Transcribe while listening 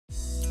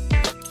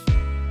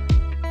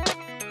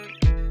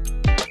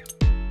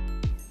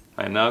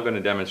I'm now going to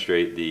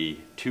demonstrate the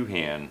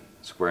two-hand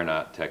square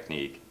knot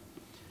technique.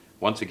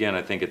 Once again,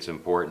 I think it's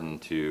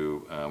important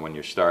to, when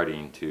you're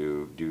starting,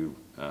 to do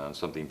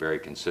something very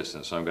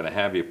consistent. So I'm going to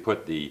have you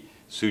put the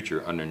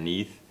suture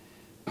underneath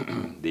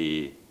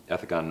the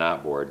Ethicon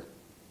knot board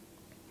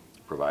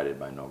provided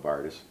by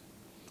Novartis,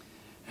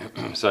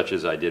 such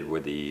as I did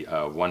with the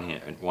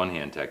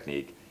one-hand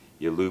technique.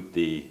 You loop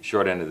the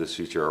short end of the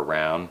suture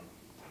around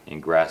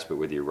and grasp it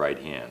with your right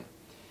hand.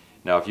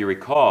 Now, if you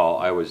recall,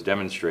 I was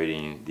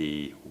demonstrating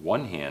the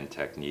one-hand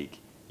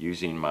technique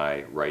using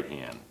my right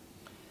hand.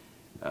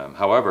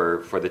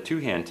 However, for the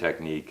two-hand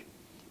technique,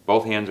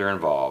 both hands are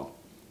involved,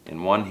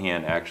 and one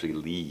hand actually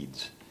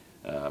leads,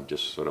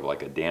 just sort of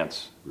like a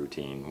dance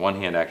routine. One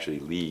hand actually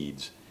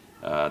leads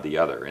the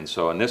other. And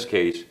so in this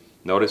case,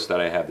 notice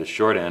that I have the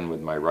short end with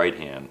my right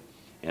hand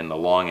and the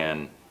long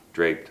end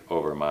draped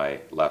over my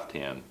left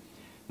hand.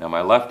 Now,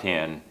 my left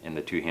hand in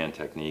the two-hand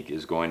technique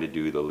is going to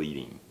do the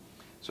leading.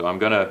 So I'm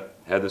going to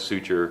have the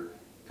suture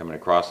coming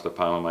across the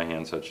palm of my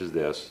hand, such as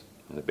this,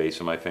 and the base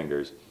of my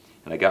fingers,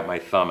 and I got my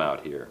thumb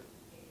out here.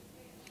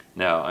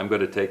 Now I'm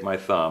going to take my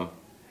thumb,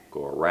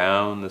 go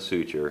around the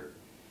suture,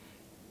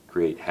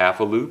 create half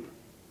a loop,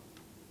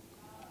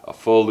 a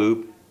full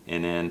loop,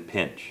 and then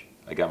pinch.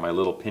 I got my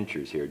little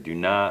pinchers here. Do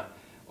not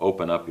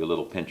open up your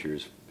little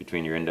pinchers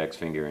between your index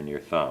finger and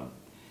your thumb.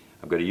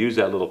 I'm going to use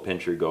that little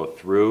pincher, go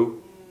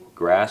through,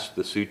 grasp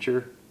the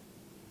suture,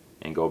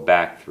 and go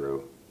back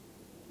through.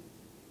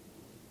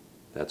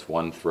 That's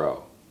one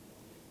throw.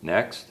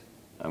 Next,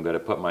 I'm going to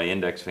put my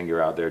index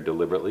finger out there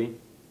deliberately,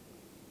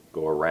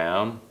 go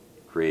around,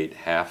 create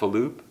half a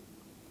loop,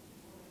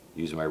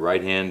 use my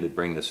right hand to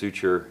bring the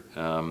suture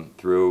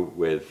through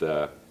with,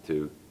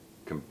 to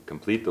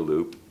complete the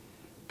loop,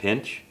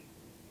 pinch,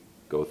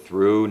 go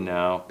through,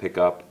 now pick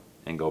up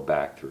and go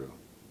back through.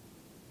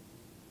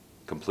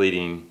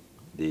 Completing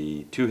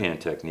the two-hand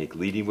technique,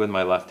 leading with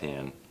my left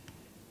hand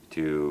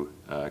to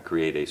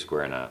create a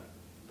square knot.